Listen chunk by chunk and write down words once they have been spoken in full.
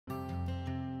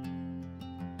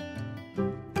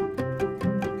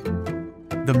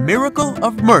The Miracle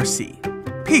of Mercy,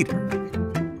 Peter.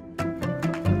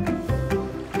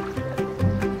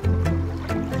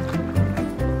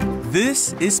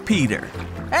 This is Peter.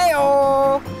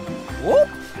 Hey-o! Whoop!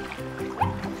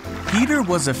 Peter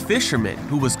was a fisherman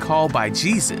who was called by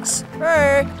Jesus.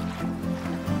 Hey!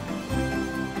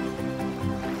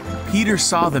 Peter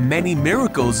saw the many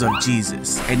miracles of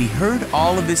Jesus, and he heard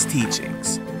all of his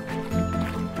teachings.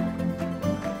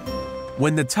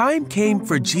 When the time came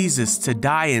for Jesus to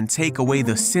die and take away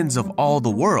the sins of all the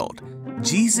world,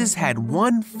 Jesus had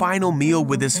one final meal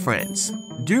with his friends.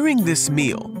 During this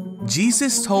meal,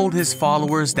 Jesus told his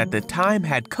followers that the time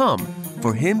had come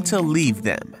for him to leave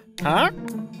them. Huh?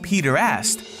 Peter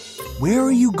asked, "Where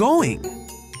are you going?"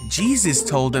 Jesus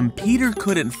told him Peter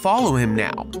couldn't follow him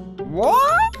now,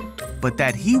 What? but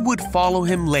that he would follow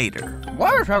him later.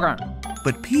 Wait a second.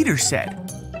 But Peter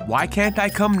said, "Why can't I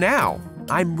come now?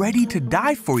 I'm ready to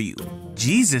die for you."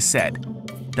 Jesus said,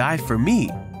 "Die for me?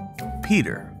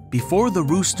 Peter, before the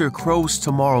rooster crows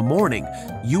tomorrow morning,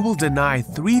 you will deny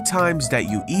 3 times that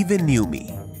you even knew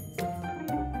me."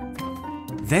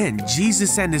 Then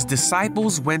Jesus and his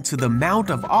disciples went to the Mount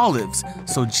of Olives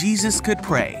so Jesus could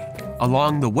pray.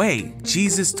 Along the way,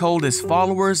 Jesus told his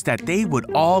followers that they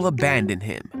would all abandon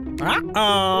him.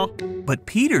 Uh-oh. But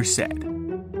Peter said,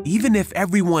 "Even if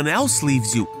everyone else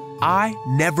leaves you, I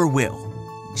never will."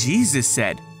 Jesus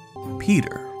said,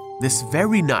 "Peter, this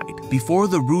very night, before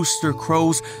the rooster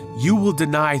crows, you will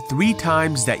deny 3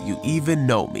 times that you even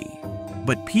know me."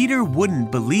 But Peter wouldn't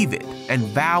believe it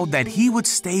and vowed that he would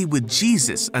stay with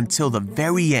Jesus until the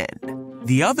very end.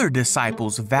 The other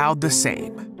disciples vowed the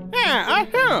same. Yeah, I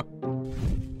hear.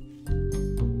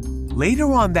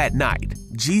 Later on that night,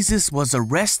 Jesus was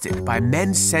arrested by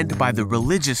men sent by the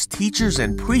religious teachers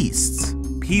and priests.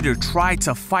 Peter tried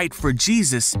to fight for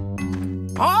Jesus,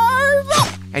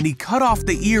 and he cut off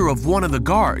the ear of one of the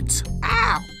guards.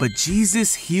 Ow! But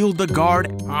Jesus healed the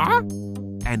guard Huh?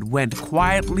 and went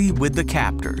quietly with the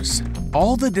captors.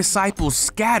 All the disciples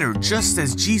scattered just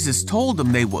as Jesus told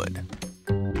them they would.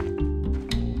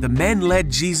 The men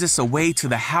led Jesus away to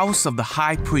the house of the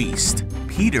high priest.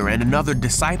 Peter and another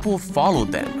disciple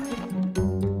followed them.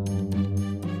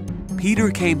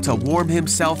 Peter came to warm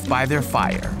himself by their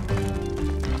fire.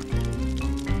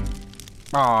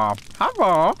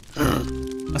 Hello.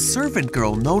 A servant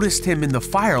girl noticed him in the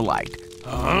firelight.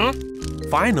 Huh?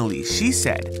 Finally, she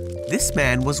said, "This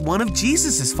man was one of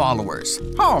Jesus' followers."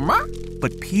 Oh, ma?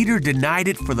 But Peter denied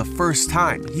it for the first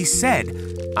time. He said,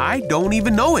 "I don't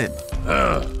even know him."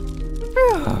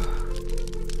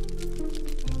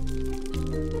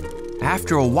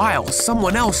 After a while,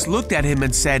 someone else looked at him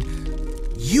and said,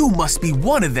 "You must be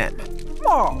one of them."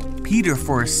 Whoa. Peter,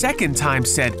 for a second time,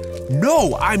 said,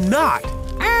 "No, I'm not."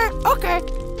 Okay.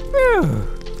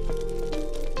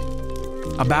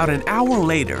 About an hour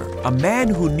later, a man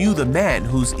who knew the man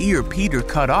whose ear Peter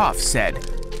cut off said,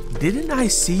 "Didn't I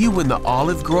see you in the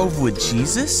olive grove with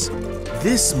Jesus?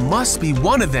 This must be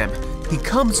one of them. He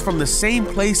comes from the same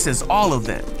place as all of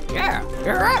them." Yeah,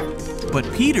 you're right.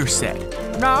 But Peter said,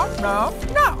 No.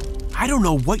 "I don't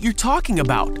know what you're talking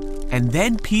about." And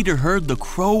then Peter heard the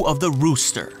crow of the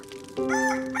rooster.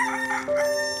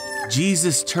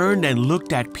 Jesus turned and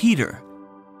looked at Peter.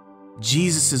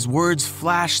 Jesus' words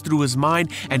flashed through his mind,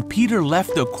 and Peter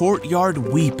left the courtyard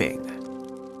weeping.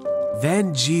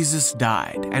 Then Jesus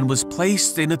died and was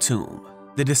placed in a tomb.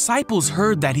 The disciples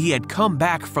heard that he had come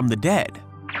back from the dead.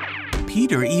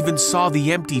 Peter even saw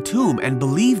the empty tomb and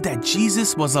believed that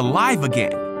Jesus was alive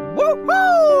again.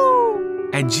 Woo-hoo!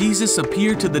 And Jesus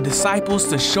appeared to the disciples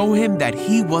to show him that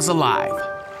he was alive.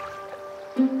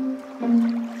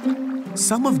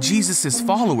 Some of Jesus'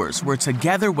 followers were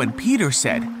together when Peter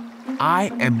said, "I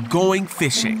am going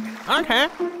fishing." Okay.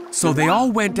 So they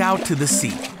all went out to the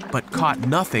sea, but caught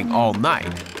nothing all night.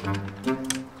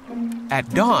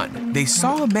 At dawn, they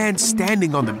saw a man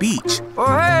standing on the beach. Oh,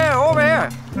 hey, over here.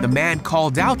 The man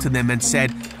called out to them and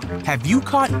said, "Have you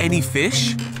caught any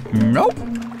fish?" Nope.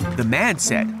 The man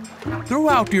said, "Throw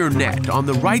out your net on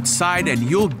the right side and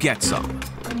you'll get some."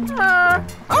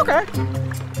 Okay.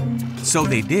 So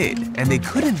they did, and they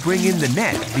couldn't bring in the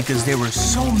net because there were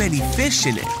so many fish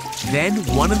in it. Then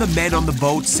one of the men on the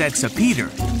boat said to Peter,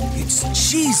 "It's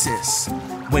Jesus."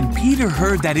 When Peter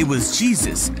heard that it was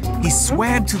Jesus, he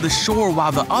swam to the shore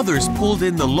while the others pulled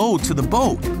in the load to the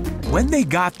boat. When they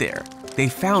got there, they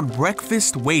found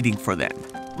breakfast waiting for them.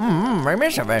 I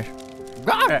miss a fish.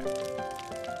 Got it.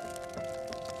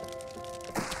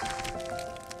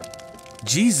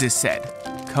 Jesus said,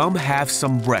 "Come have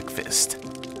some breakfast."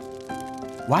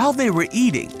 While they were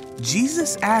eating,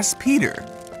 Jesus asked Peter,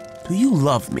 "Do you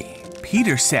love me?"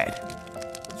 Peter said,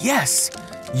 "Yes,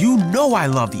 You know I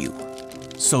love you."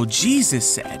 So Jesus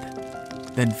said,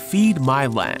 "Then feed my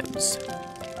lambs."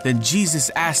 Then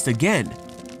Jesus asked again,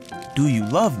 "Do you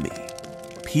love me?"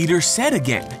 Peter said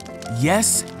again,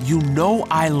 "Yes, you know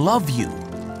I love you."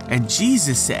 And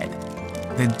Jesus said,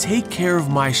 "Then take care of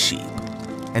my sheep."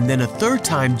 And then a third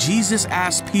time Jesus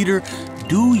asked Peter,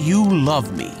 "Do you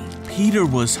love me?" Peter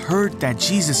was hurt that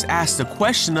Jesus asked the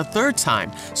question a third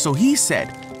time, so he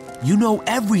said, "You know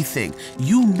everything.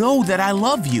 You know that I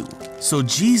love you." So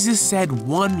Jesus said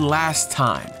one last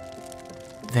time,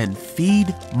 "Then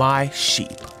feed my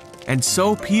sheep." And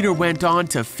so Peter went on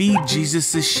to feed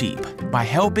Jesus' sheep by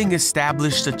helping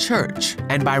establish the church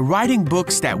and by writing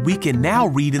books that we can now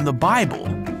read in the Bible.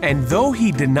 And though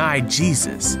he denied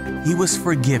Jesus, he was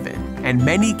forgiven, and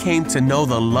many came to know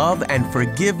the love and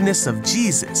forgiveness of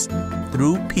Jesus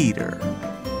through Peter.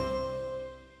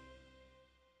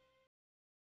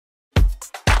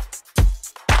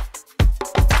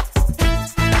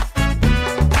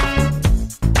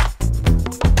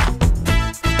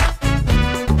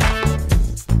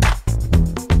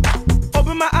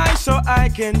 I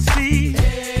can see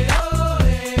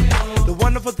the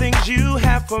wonderful things you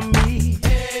have for me.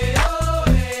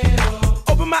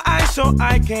 Open my eyes so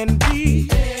I can be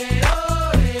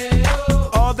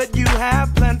all that you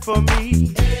have planned for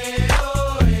me.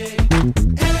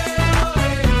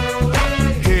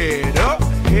 Head up,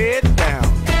 head down,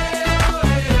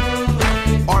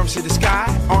 arms to the sky,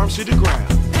 arms to the ground.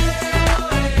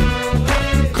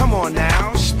 Come on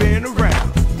now, spin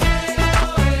around.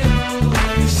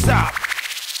 Stop.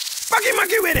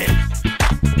 Monkey with it.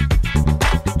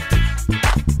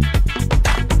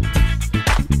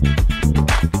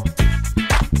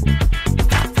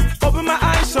 Open my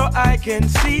eyes so I can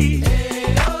see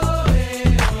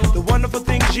the wonderful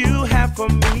things you have for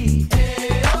me.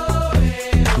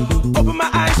 Open my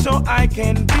eyes so I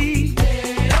can be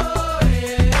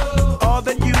all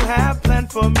that you have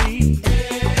planned for me.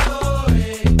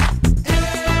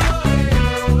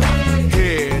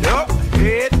 Head up,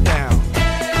 head down,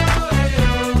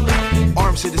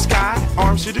 arms to the sky,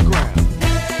 arms to the ground.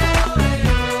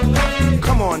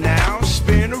 Come on now,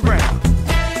 spin around.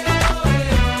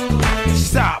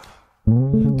 Stop.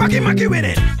 Monkey with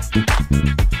it.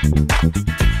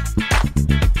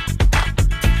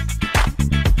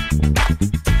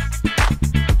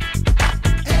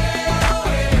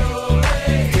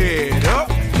 Head up,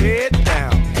 head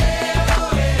down,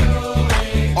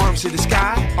 arms to the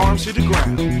sky, arms to the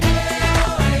ground.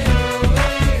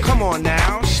 Come on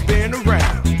now, spin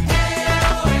around.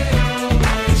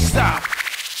 Stop.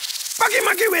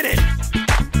 Monkey with it.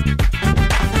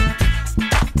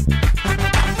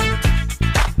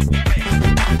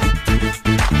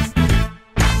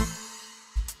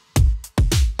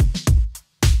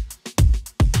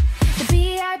 The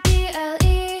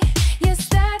Bible, yes,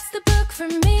 that's the book for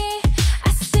me.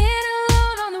 I stand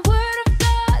alone on the word of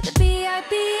God. The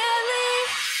Bible.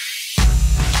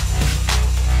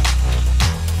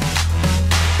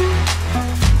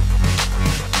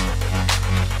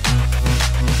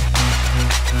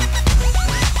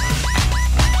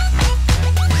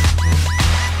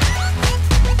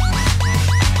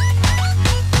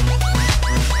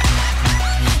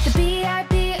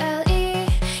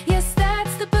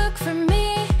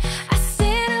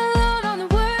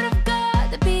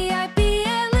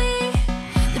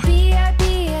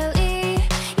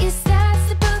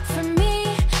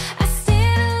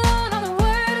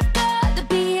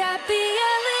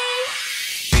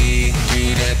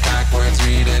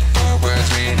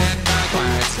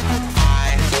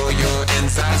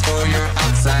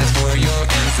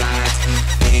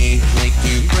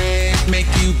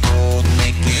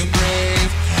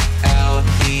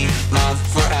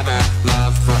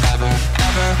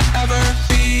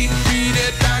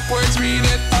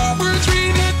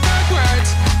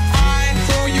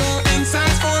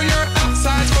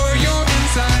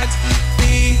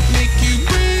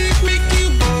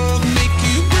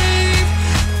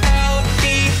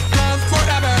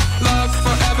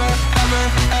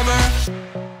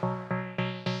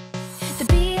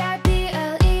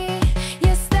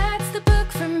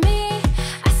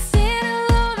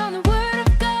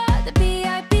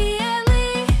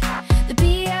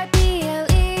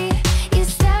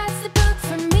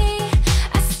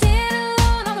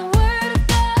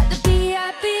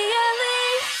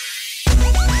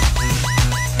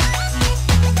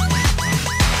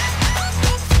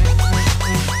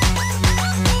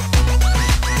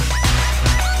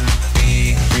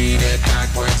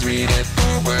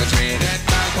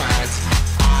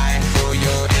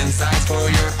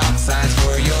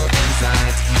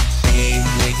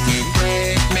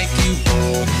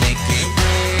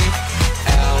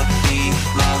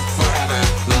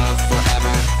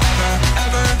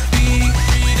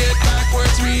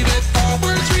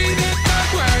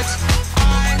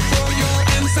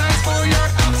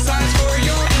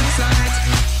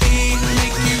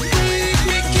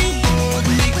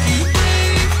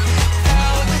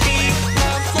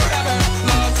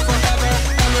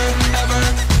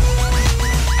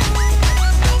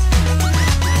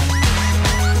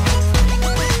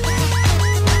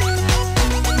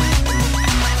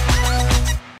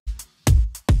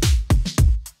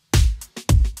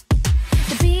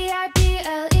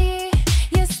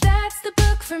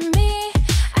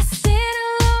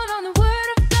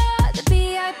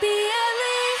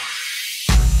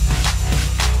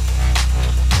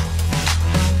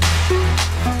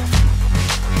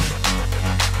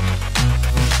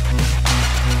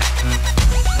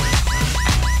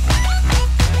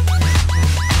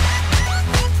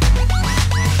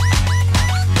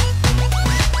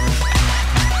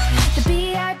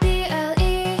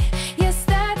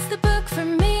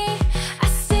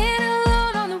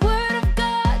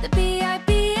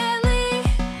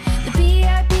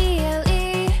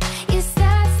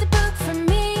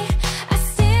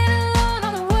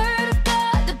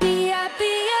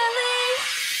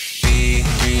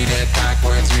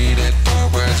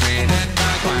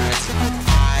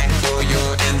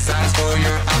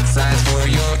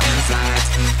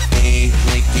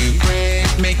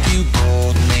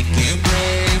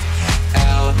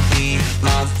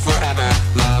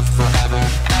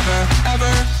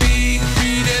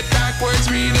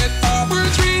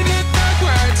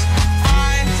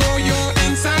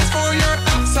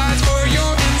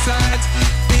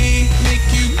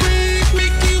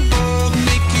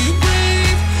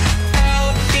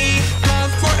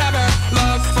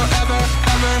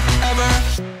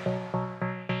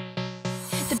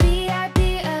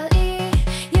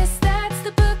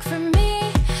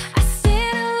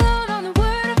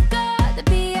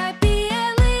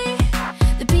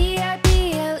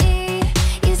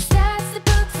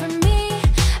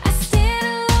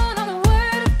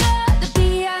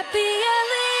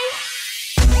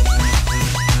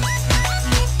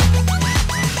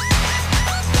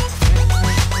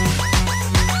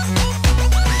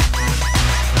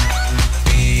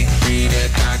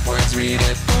 freedom.